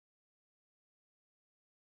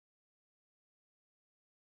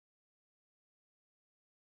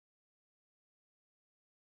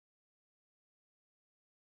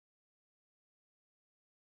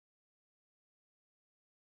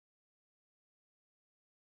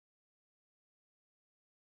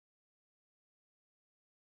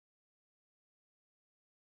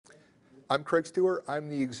I'm Craig Stewart. I'm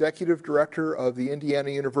the Executive Director of the Indiana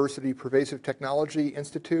University Pervasive Technology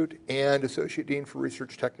Institute and Associate Dean for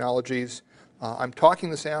Research Technologies. I'm talking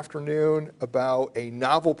this afternoon about a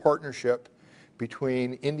novel partnership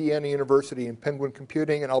between Indiana University and Penguin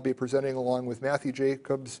Computing, and I'll be presenting along with Matthew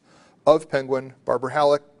Jacobs of Penguin, Barbara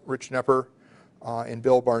Halleck, Rich Knepper, and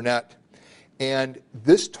Bill Barnett. And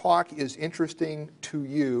this talk is interesting to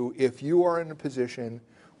you if you are in a position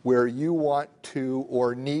where you want to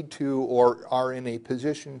or need to or are in a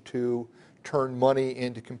position to turn money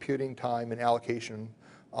into computing time and allocation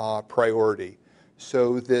priority.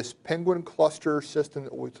 So this Penguin cluster system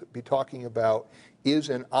that we'll be talking about is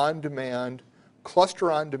an on-demand,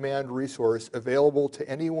 cluster on-demand resource available to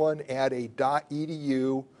anyone at a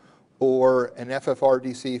 .edu or an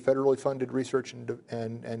FFRDC, federally funded research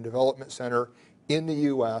and development center in the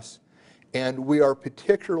US. And we are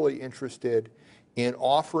particularly interested in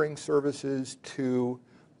offering services to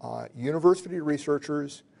university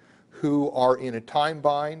researchers who are in a time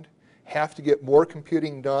bind, have to get more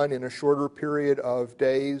computing done in a shorter period of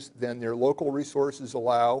days than their local resources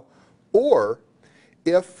allow, or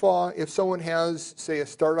if someone has, say, a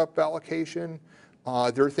startup allocation,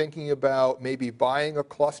 they're thinking about maybe buying a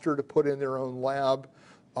cluster to put in their own lab.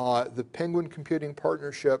 The Penguin Computing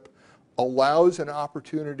Partnership allows an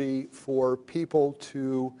opportunity for people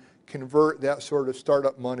to convert that sort of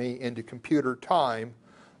startup money into computer time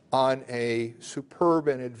on a superb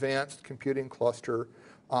and advanced computing cluster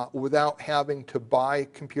without having to buy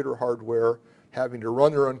computer hardware, having to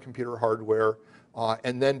run their own computer hardware,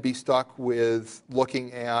 and then be stuck with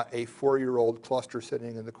looking at a 4-year-old cluster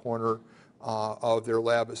sitting in the corner of their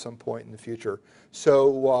lab at some point in the future.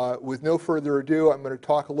 So with no further ado, I'm going to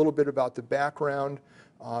talk a little bit about the background,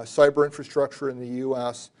 cyber infrastructure in the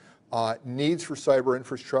US, needs for cyber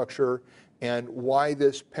infrastructure, and why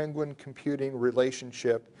this Penguin Computing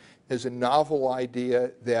relationship is a novel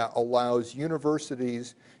idea that allows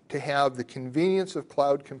universities to have the convenience of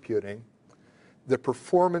cloud computing, the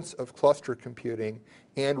performance of cluster computing,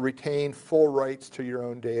 and retain full rights to your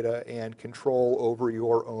own data and control over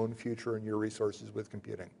your own future and your resources with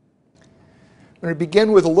computing. I'm going to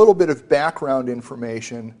begin with a little bit of background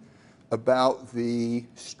information about the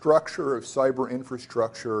structure of cyber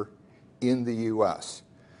infrastructure in the US.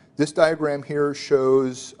 This diagram here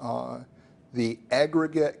shows the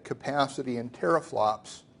aggregate capacity in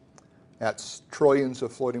teraflops, that's trillions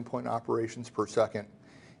of floating point operations per second,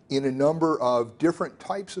 in a number of different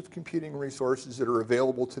types of computing resources that are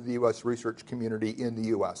available to the US research community in the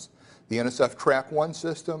US. The NSF Track 1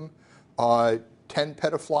 system, 10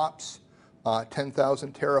 petaflops,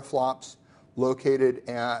 10,000 teraflops, located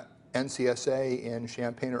at NCSA in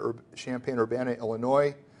Champaign-Urbana,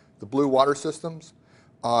 Illinois. The Blue Water Systems,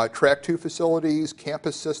 Track 2 facilities,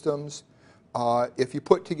 campus systems. If you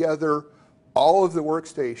put together all of the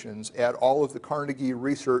workstations at all of the Carnegie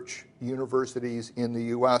research universities in the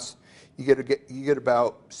US, you get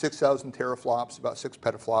about 6,000 teraflops, about 6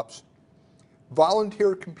 petaflops.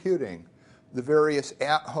 Volunteer computing, the various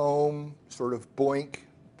at-home sort of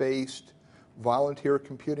BOINC-based volunteer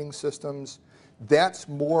computing systems, that's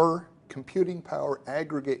more computing power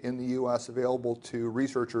aggregate in the US available to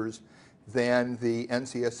researchers than the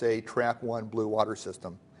NCSA Track 1 Blue Water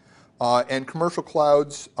System. And commercial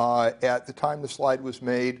clouds, at the time the slide was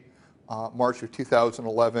made, March of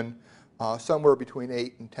 2011, somewhere between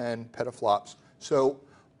 8 and 10 petaflops. So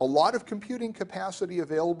a lot of computing capacity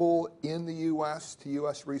available in the US to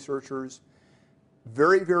US researchers.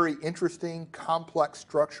 Very, very interesting, complex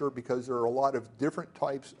structure because there are a lot of different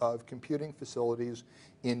types of computing facilities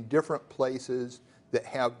in different places that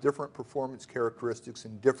have different performance characteristics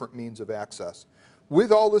and different means of access.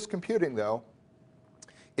 With all this computing, though,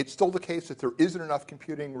 it's still the case that there isn't enough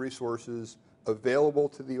computing resources available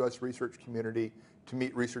to the US research community to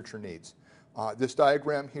meet researcher needs. This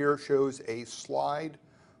diagram here shows a slide,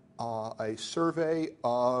 a survey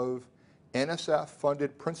of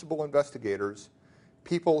NSF-funded principal investigators,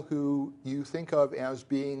 people who you think of as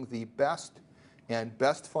being the best and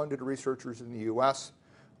best funded researchers in the US.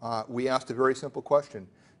 We asked a very simple question.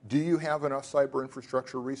 Do you have enough cyber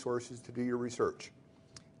infrastructure resources to do your research?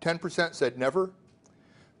 10% said never.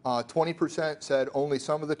 20% said only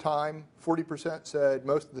some of the time. 40% said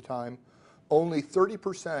most of the time. Only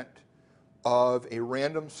 30% of a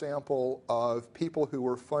random sample of people who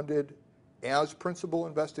were funded as principal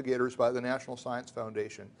investigators by the National Science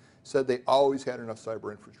Foundation said they always had enough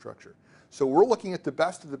cyber infrastructure. So we're looking at the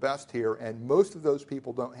best of the best here, and most of those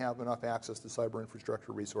people don't have enough access to cyber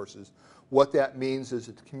infrastructure resources. What that means is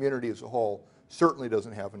that the community as a whole certainly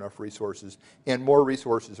doesn't have enough resources, and more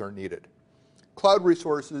resources are needed. Cloud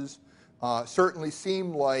resources certainly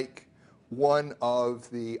seem like one of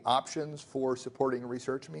the options for supporting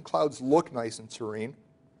research. I mean, clouds look nice and serene.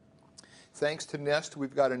 Thanks to NIST,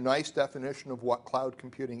 we've got a nice definition of what cloud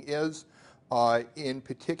computing is. In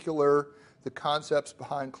particular, the concepts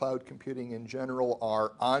behind cloud computing in general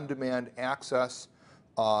are on-demand access,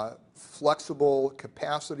 flexible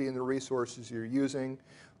capacity in the resources you're using,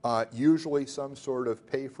 usually some sort of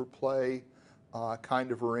pay-for-play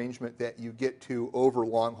kind of arrangement that you get to over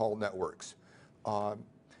long-haul networks.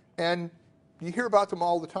 And you hear about them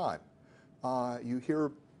all the time. You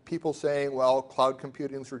hear people saying, well, cloud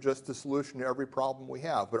computings are just the solution to every problem we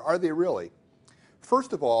have. But are they really?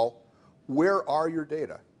 First of all, where are your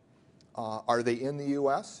data? Are they in the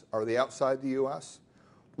US? Are they outside the US?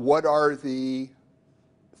 What are the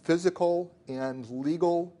physical and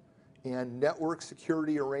legal and network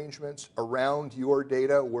security arrangements around your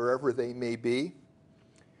data, wherever they may be?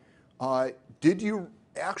 Did you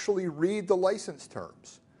actually read the license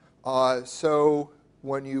terms? So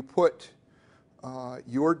when you put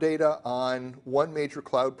your data on one major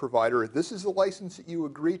cloud provider, this is the license that you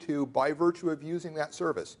agree to by virtue of using that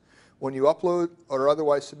service. When you upload or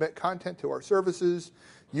otherwise submit content to our services,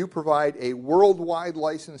 you provide a worldwide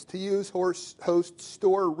license to use, host,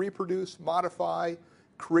 store, reproduce, modify,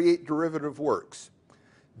 create derivative works.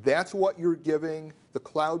 That's what you're giving the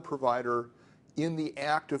cloud provider in the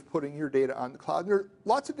act of putting your data on the cloud. And there are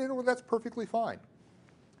lots of data where that's perfectly fine.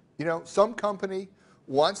 You know, some company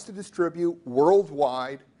wants to distribute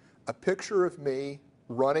worldwide a picture of me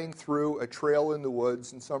running through a trail in the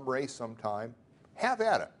woods in some race sometime. Have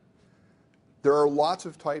at it. There are lots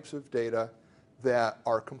of types of data that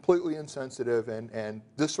are completely insensitive, and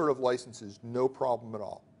this sort of license is no problem at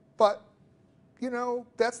all. But, you know,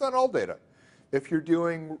 that's not all data. If you're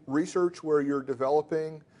doing research where you're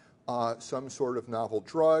developing some sort of novel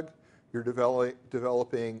drug, you're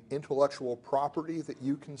developing intellectual property that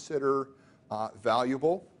you consider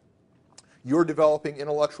valuable, you're developing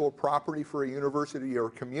intellectual property for a university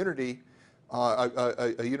or community,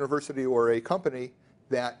 a university or a company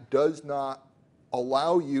that does not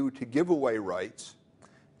allow you to give away rights,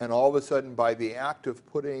 and all of a sudden by the act of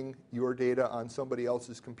putting your data on somebody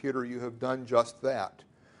else's computer, you have done just that.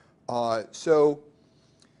 So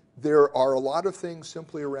there are a lot of things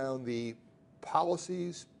simply around the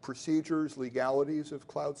policies, procedures, legalities of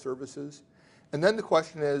cloud services. And then the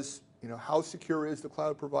question is, you know, how secure is the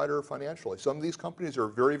cloud provider financially? Some of these companies are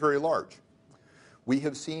very, very large. We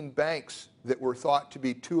have seen banks that were thought to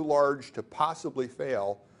be too large to possibly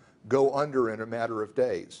fail go under in a matter of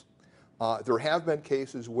days. There have been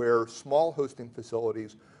cases where small hosting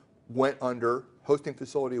facilities went under, hosting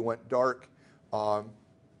facility went dark,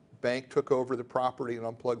 bank took over the property and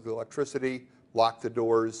unplugged the electricity, locked the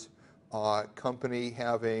doors, company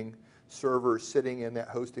having servers sitting in that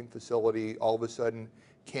hosting facility all of a sudden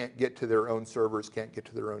can't get to their own servers, can't get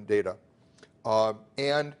to their own data.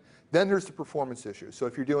 And then there's the performance issue. So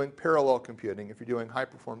if you're doing parallel computing, if you're doing high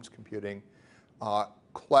performance computing,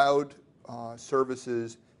 cloud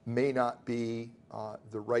services may not be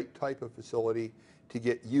the right type of facility to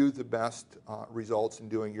get you the best results in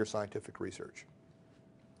doing your scientific research.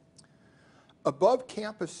 Above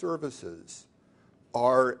campus services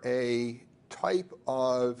are a type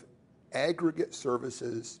of aggregate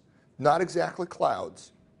services, not exactly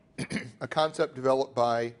clouds, a concept developed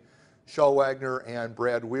by Shel Wagner and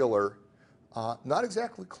Brad Wheeler, not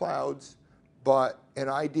exactly clouds, but an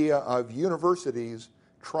idea of universities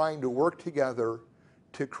trying to work together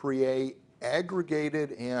to create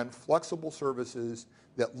aggregated and flexible services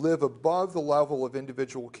that live above the level of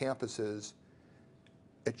individual campuses,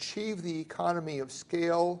 achieve the economy of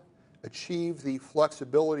scale, achieve the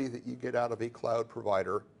flexibility that you get out of a cloud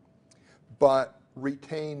provider, but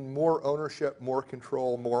retain more ownership, more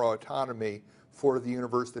control, more autonomy for the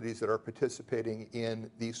universities that are participating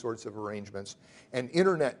in these sorts of arrangements. And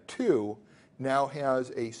Internet 2 now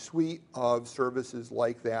has a suite of services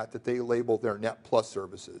like that that they label their Net Plus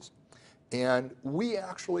services. And we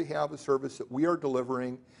actually have a service that we are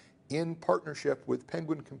delivering in partnership with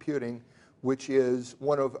Penguin Computing, which is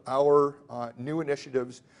one of our new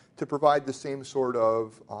initiatives to provide the same sort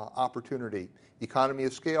of opportunity. Economy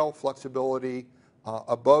of scale, flexibility,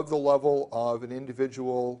 above the level of an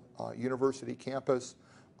individual university campus,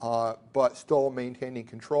 but still maintaining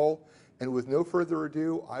control. And with no further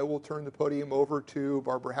ado, I will turn the podium over to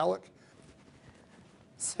Barbara Halleck.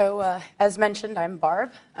 So as mentioned, I'm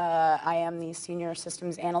Barb. I am the Senior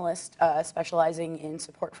Systems Analyst specializing in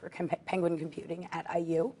support for Penguin Computing at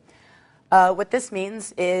IU. What this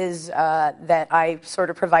means is that I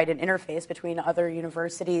sort of provide an interface between other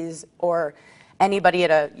universities or anybody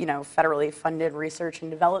at a federally funded research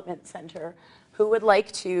and development center who would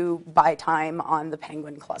like to buy time on the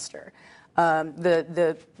Penguin cluster?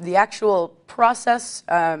 The actual process,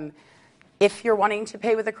 if you're wanting to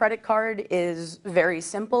pay with a credit card, is very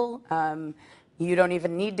simple. You don't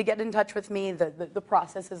even need to get in touch with me. The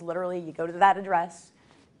process is literally you go to that address,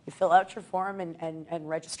 you fill out your form and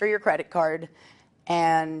register your credit card.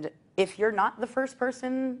 And if you're not the first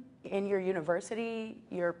person in your university,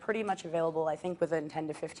 you're pretty much available, I think, within 10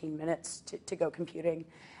 to 15 minutes to go computing.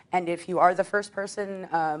 And if you are the first person,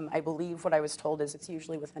 I believe what I was told is it's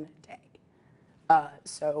usually within a day.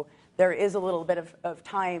 So there is a little bit of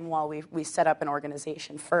time while we set up an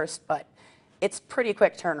organization first, but it's pretty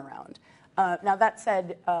quick turnaround. Now that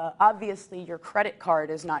said, obviously your credit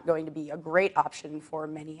card is not going to be a great option for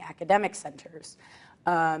many academic centers.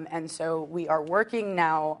 And so we are working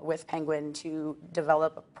now with Penguin to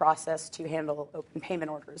develop a process to handle open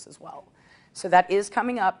payment orders as well. So that is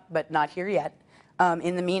coming up, but not here yet.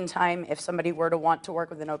 In the meantime, if somebody were to want to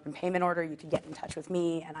work with an open payment order, you could get in touch with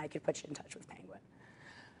me and I could put you in touch with Penguin.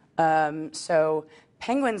 So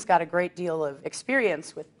Penguin's got a great deal of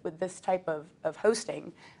experience with this type of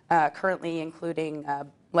hosting, currently including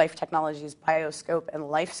Life Technologies, Bioscope, and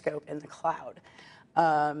LifeScope in the cloud.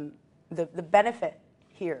 The benefit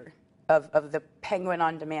here of the Penguin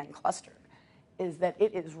on-demand cluster is that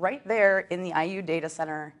it is right there in the IU data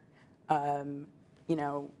center,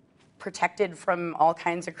 protected from all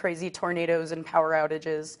kinds of crazy tornadoes and power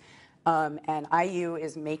outages. And IU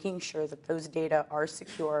is making sure that those data are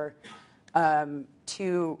secure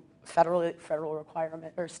to federal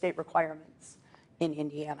requirement or state requirements in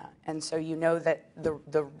Indiana. And so you know that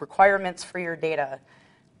the requirements for your data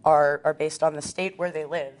are based on the state where they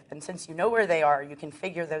live. And since you know where they are, you can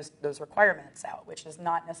figure those requirements out, which is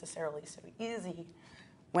not necessarily so easy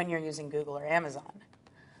when you're using Google or Amazon.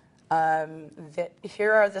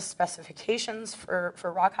 Here are the specifications for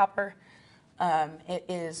Rockhopper. It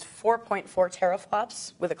is 4.4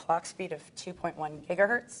 teraflops with a clock speed of 2.1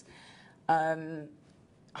 gigahertz,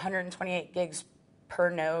 128 gigs per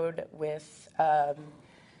node with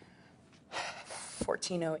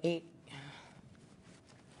 1408.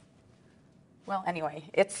 Well, anyway,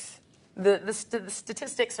 it's the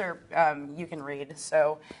statistics are you can read.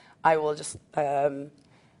 So I will just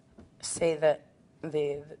say that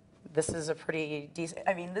this is a pretty decent.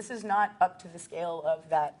 I mean, this is not up to the scale of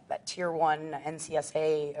that tier 1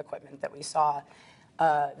 NCSA equipment that we saw.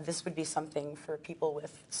 This would be something for people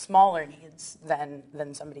with smaller needs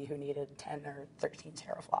than somebody who needed 10 or 13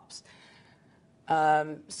 teraflops.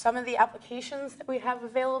 Some of the applications that we have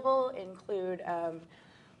available include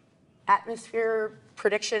atmosphere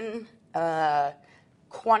prediction,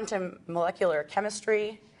 quantum molecular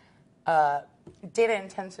chemistry,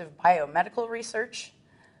 data-intensive biomedical research,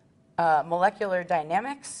 molecular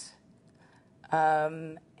dynamics,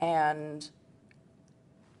 and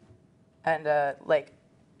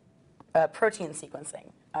protein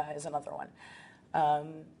sequencing is another one.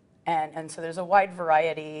 And so there's a wide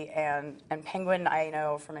variety, and Penguin, I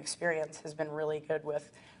know from experience, has been really good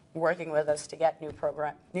with working with us to get new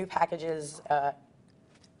packages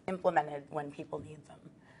implemented when people need them.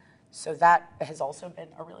 So that has also been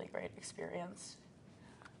a really great experience.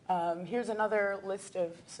 Here's another list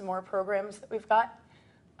of some more programs that we've got.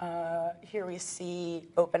 Here we see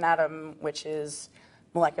OpenAtom, which is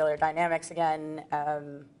molecular dynamics again,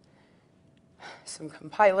 some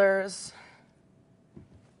compilers,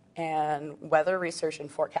 and weather research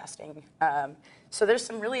and forecasting. So there's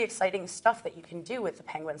some really exciting stuff that you can do with the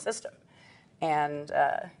Penguin system, and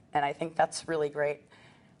I think that's really great.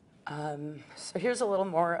 So here's a little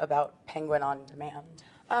more about Penguin On Demand.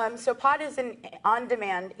 So POD is an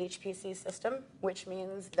on-demand HPC system, which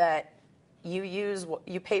means that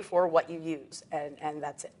you pay for what you use, and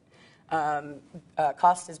that's it.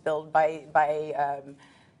 Cost is billed by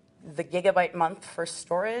the gigabyte month for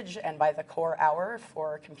storage and by the core hour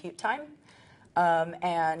for compute time.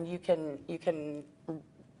 And you can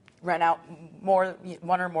rent out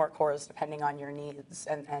one or more cores depending on your needs,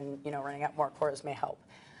 and running out more cores may help.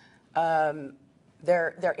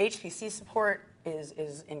 Their HPC support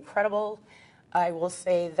is incredible. I will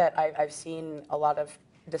say that I've seen a lot of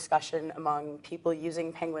discussion among people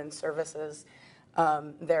using Penguin services.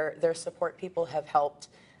 Their support people have helped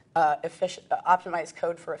optimize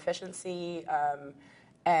code for efficiency,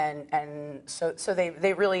 and so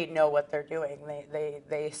they really know what they're doing.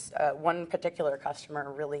 One particular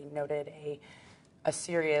customer really noted a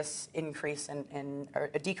serious increase or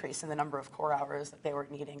a decrease in the number of core hours that they were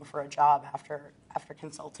needing for a job after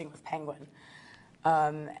consulting with Penguin.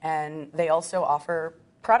 And they also offer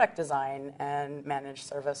product design and managed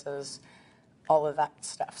services all of that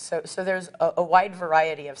stuff. So there's a wide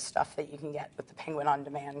variety of stuff that you can get with the Penguin On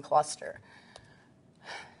Demand cluster.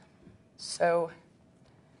 So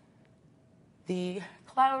the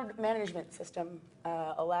cloud management system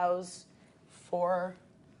allows for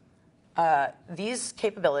these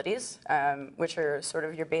capabilities, which are sort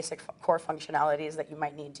of your basic core functionalities that you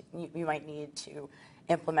might need to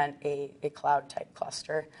implement a cloud-type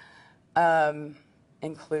cluster,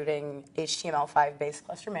 including HTML5 based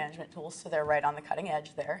cluster management tools, so they're right on the cutting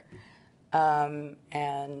edge there,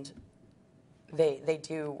 and they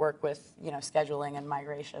do work with scheduling and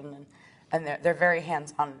migration, and they're very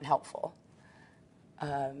hands-on and helpful.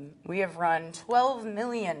 We have run 12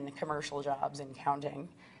 million commercial jobs in counting.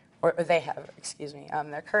 Or they have, excuse me.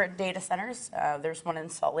 Their current data centers, there's one in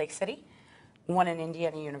Salt Lake City, one in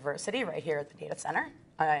Indiana University right here at the data center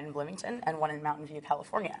in Bloomington, and one in Mountain View,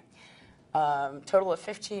 California. Total of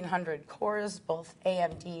 1,500 cores, both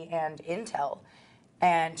AMD and Intel,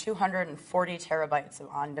 and 240 terabytes of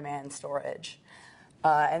on-demand storage.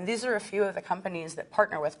 And these are a few of the companies that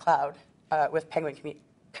partner with with Penguin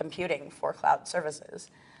Computing for cloud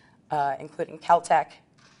services, including Caltech,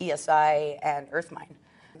 ESI, and Earthmine.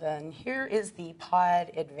 Then here is the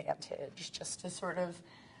pod advantage, just to sort of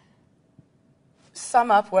sum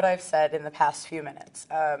up what I've said in the past few minutes.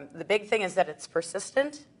 The big thing is that it's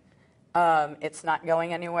persistent. It's not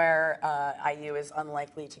going anywhere. IU is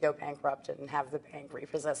unlikely to go bankrupt and have the bank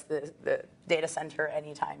repossess the data center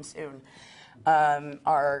anytime soon.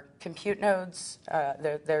 Our compute nodes,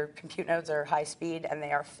 their compute nodes are high speed, and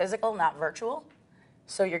they are physical, not virtual.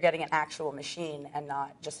 So you're getting an actual machine and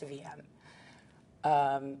not just a VM.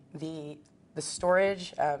 The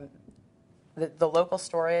storage, the local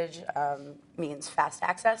storage means fast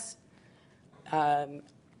access. There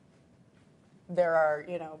are,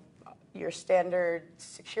 your standard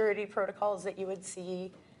security protocols that you would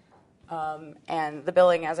see, and the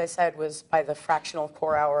billing, as I said, was by the fractional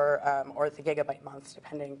core hour or the gigabyte month,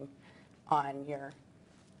 depending on your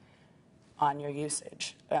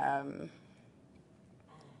usage.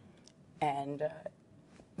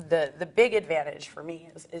 The big advantage for me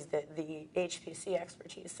is that the HPC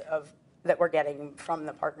expertise that we're getting from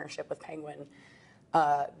the partnership with Penguin,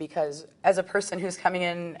 because as a person who's coming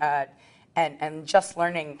in and just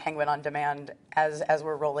learning Penguin On Demand as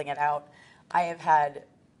we're rolling it out, I have had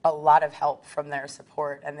a lot of help from their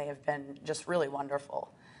support, and they have been just really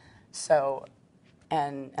wonderful. So,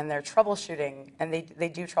 and they're troubleshooting, and they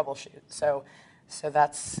do troubleshoot. So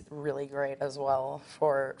that's really great as well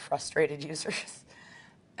for frustrated users.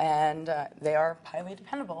 And they are highly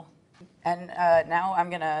dependable. And now I'm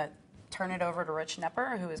going to turn it over to Rich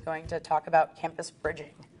Knepper, who is going to talk about campus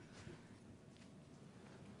bridging.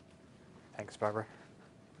 Thanks, Barbara.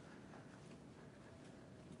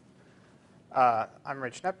 I'm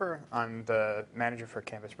Rich Knepper. I'm the manager for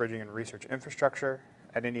campus bridging and research infrastructure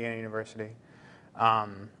at Indiana University.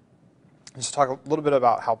 Just talk a little bit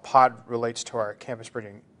about how POD relates to our campus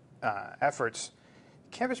bridging efforts.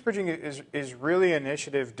 Campus bridging is really an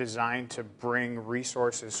initiative designed to bring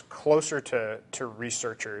resources closer to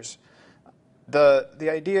researchers. The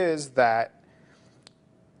idea is that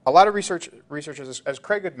a lot of researchers, as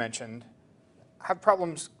Craig had mentioned, have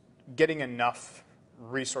problems getting enough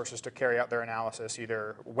resources to carry out their analysis,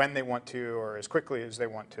 either when they want to or as quickly as they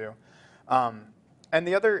want to. And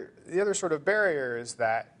the other sort of barrier is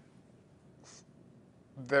that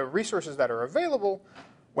the resources that are available,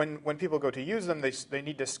 when people go to use them, they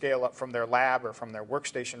need to scale up from their lab or from their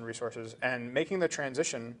workstation resources, and making the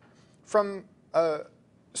transition from a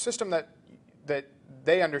system that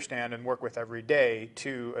they understand and work with every day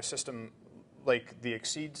to a system like the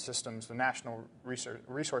Exceed systems, the National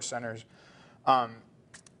Resource Centers.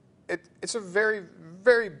 It's a very,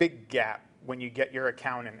 very big gap when you get your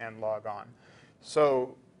account and log on.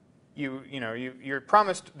 So you're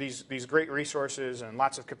promised these great resources and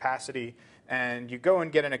lots of capacity, and you go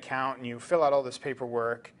and get an account and you fill out all this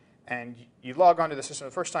paperwork, and you log onto the system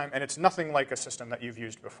the first time, and it's nothing like a system that you've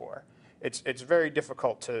used before. It's very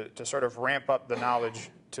difficult to sort of ramp up the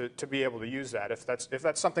knowledge to be able to use that if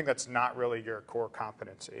that's something that's not really your core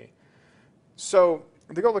competency. So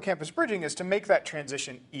the goal of campus bridging is to make that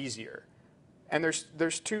transition easier. And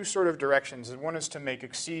there's two sort of directions. One is to make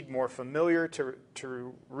Exceed more familiar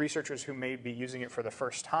to researchers who may be using it for the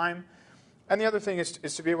first time. And the other thing is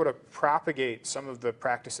to be able to propagate some of the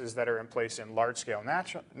practices that are in place in large-scale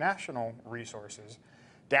national resources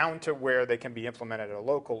down to where they can be implemented at a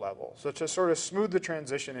local level. So to sort of smooth the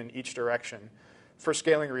transition in each direction for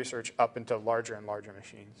scaling research up into larger and larger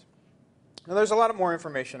machines. Now, there's a lot more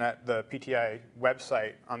information at the PTI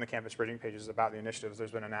website on the campus bridging pages about the initiatives.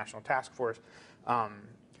 There's been a national task force.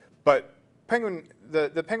 But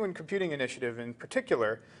the Penguin Computing Initiative in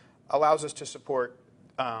particular allows us to support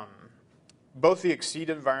both the EXCEED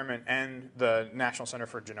environment and the National Center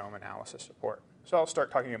for Genome Analysis support. So I'll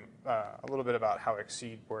start talking a little bit about how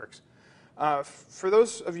EXCEED works. For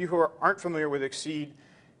those of you who aren't familiar with EXCEED,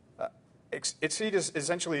 EXCEED is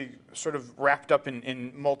essentially sort of wrapped up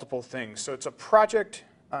in multiple things. So it's a project,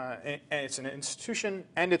 and it's an institution,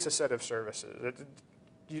 and it's a set of services.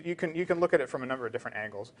 You can look at it from a number of different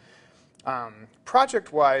angles.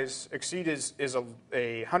 Project-wise, EXCEED is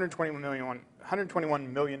a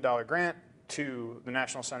 $121 million grant to the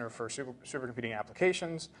National Center for Supercomputing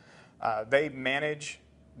Applications. They manage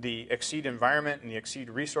the EXCEED environment and the EXCEED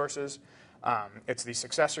resources. It's the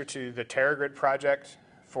successor to the TeraGrid project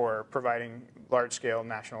for providing large-scale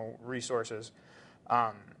national resources.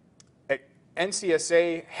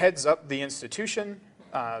 NCSA heads up the institution.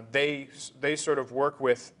 They sort of work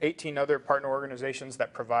with 18 other partner organizations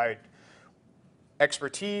that provide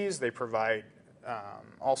expertise. They provide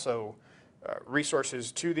also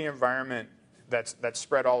resources to the environment that's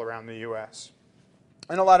spread all around the U.S.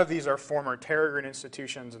 And a lot of these are former TeraGrid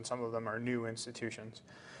institutions, and some of them are new institutions.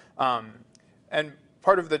 And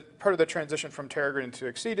part of the transition from TeraGrid into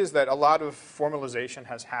EXCEED is that a lot of formalization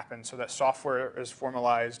has happened, so that software is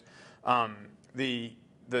formalized.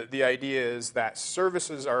 The idea is that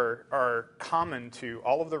services are common to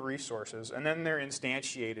all of the resources, and then they're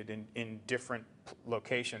instantiated in different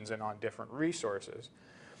locations and on different resources.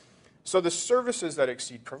 So the services that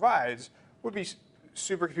EXCEED provides would be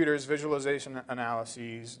supercomputers, visualization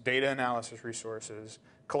analyses, data analysis resources,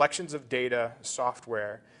 collections of data,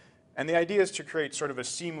 software. And the idea is to create sort of a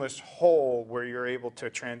seamless whole where you're able to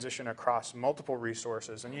transition across multiple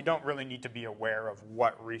resources, and you don't really need to be aware of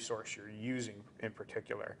what resource you're using in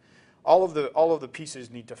particular. All of the pieces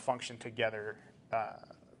need to function together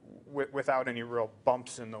without any real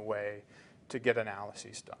bumps in the way to get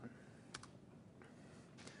analyses done.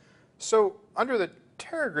 So under the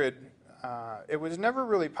TeraGrid, it was never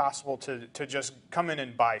really possible to just come in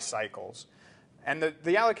and buy cycles. And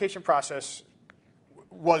the allocation process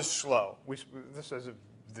was slow. It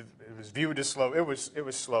was viewed as slow. It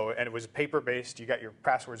was slow, and it was paper-based. You got your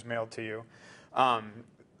passwords mailed to you.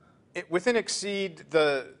 Within EXCEED,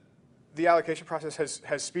 the allocation process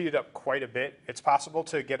has speeded up quite a bit. It's possible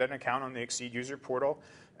to get an account on the EXCEED user portal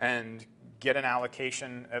and get an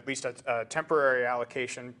allocation, at least a temporary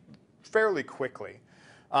allocation, fairly quickly.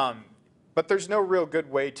 But there's no real good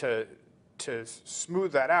way to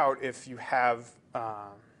smooth that out if you have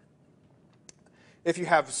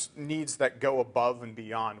needs that go above and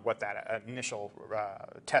beyond what that initial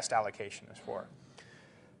test allocation is for.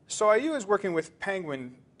 So IU is working with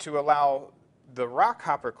Penguin to allow the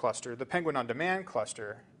Rockhopper cluster, the Penguin on Demand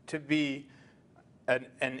cluster, to be an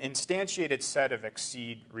instantiated set of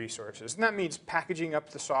EXCEED resources. And that means packaging up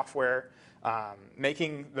the software,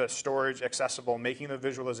 making the storage accessible, making the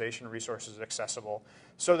visualization resources accessible,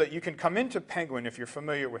 so that you can come into Penguin if you're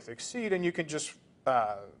familiar with EXCEED, and you can just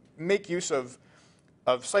make use of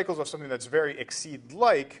cycles of something that's very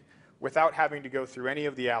EXCEED-like without having to go through any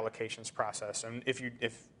of the allocations process. And if you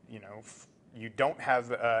don't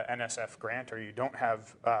have an NSF grant, or you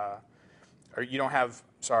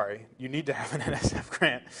need to have an NSF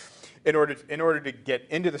grant in order to get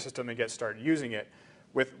into the system and get started using it,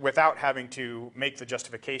 without having to make the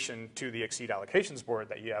justification to the EXCEED allocations board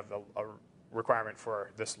that you have a requirement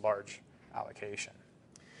for this large allocation.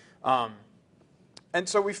 And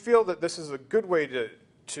so we feel that this is a good way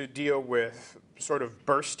to deal with sort of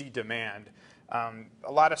bursty demand.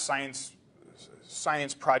 A lot of science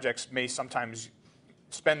projects may sometimes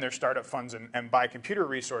spend their startup funds and buy computer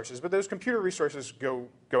resources, but those computer resources go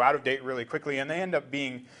out of date really quickly, and they end up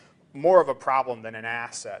being more of a problem than an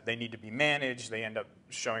asset. They need to be managed. They end up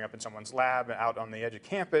showing up in someone's lab out on the edge of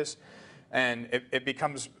campus, and it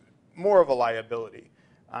becomes more of a liability.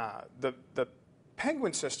 The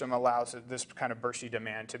Penguin system allows this kind of bursty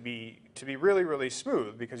demand to be really, really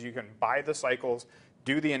smooth, because you can buy the cycles,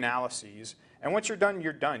 do the analyses, and once you're done,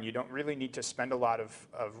 you're done. You don't really need to spend a lot of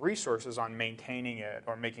resources on maintaining it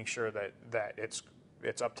or making sure that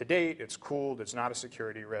it's up to date, it's cooled, it's not a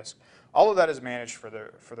security risk. All of that is managed for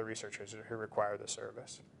the researchers who require the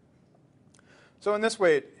service. So in this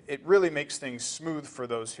way, it really makes things smooth for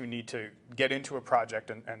those who need to get into a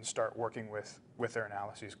project and start working with their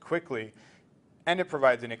analyses quickly. And it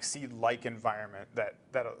provides an EXCEED-like environment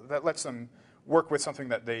that lets them work with something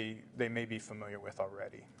that they may be familiar with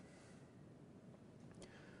already.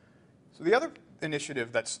 So the other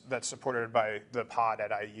initiative that's supported by the pod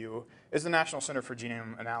at IU is the National Center for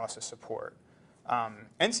Genome Analysis Support.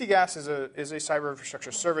 NCGAS is a cyber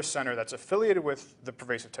infrastructure service center that's affiliated with the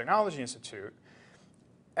Pervasive Technology Institute.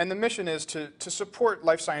 And the mission is to support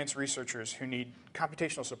life science researchers who need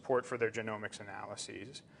computational support for their genomics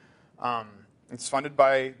analyses. It's funded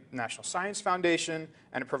by National Science Foundation,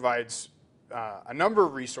 and it provides a number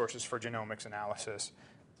of resources for genomics analysis.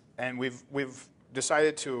 And we've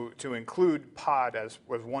decided to include POD as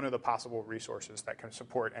one of the possible resources that can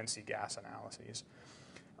support NC-gas analyses.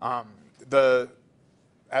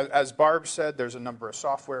 As Barb said, there's a number of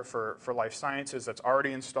software for life sciences that's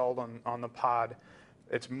already installed on the POD.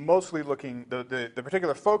 It's mostly looking, the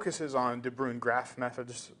particular focus is on de Bruijn graph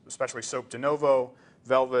methods, especially SOAP de novo,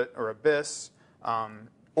 Velvet, or Abyss,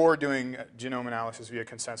 or doing genome analysis via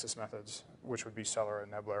consensus methods, which would be Celler,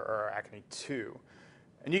 Nebula, or Acne2.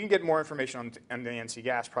 And you can get more information on the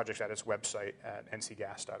NC-gas project at its website at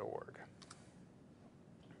ncgas.org.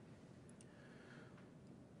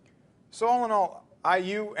 So all in all,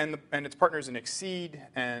 IU and its partners in Exceed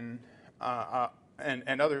and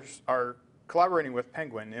others are collaborating with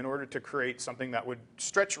Penguin in order to create something that would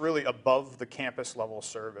stretch really above the campus level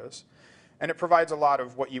service. And it provides a lot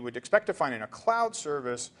of what you would expect to find in a cloud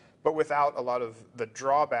service, but without a lot of the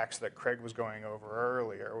drawbacks that Craig was going over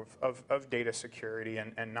earlier of data security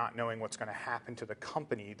and not knowing what's going to happen to the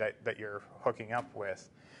company that you're hooking up with.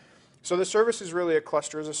 So the service is really a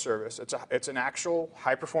cluster as a service. It's an actual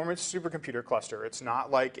high-performance supercomputer cluster. It's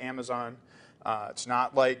not like Amazon. It's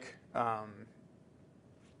not like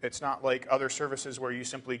other services where you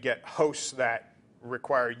simply get hosts that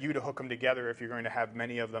require you to hook them together if you're going to have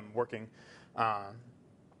many of them working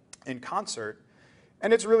in concert.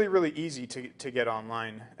 And it's really, really easy to get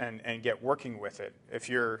online and get working with it. If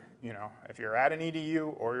you're at an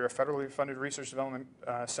EDU or you're a federally funded research development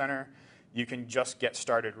center, you can just get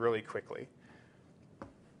started really quickly.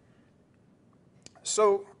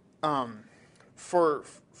 So for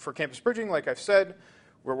campus bridging, like I've said,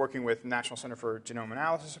 we're working with National Center for Genome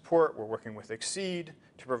Analysis Support. We're working with Exceed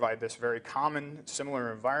to provide this very common,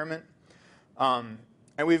 similar environment. And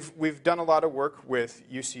we've done a lot of work with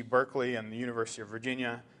UC Berkeley and the University of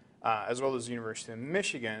Virginia, as well as the University of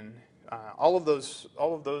Michigan. All of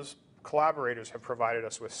those collaborators have provided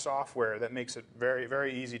us with software that makes it very,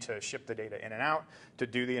 very easy to ship the data in and out, to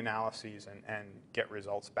do the analyses and get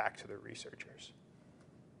results back to the researchers.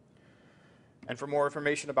 And for more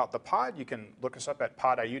information about the pod, you can look us up at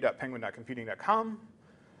podiu.penguin.computing.com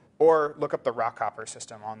or look up the Rockhopper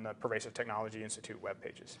system on the Pervasive Technology Institute web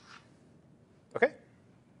pages. Okay?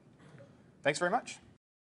 Thanks very much.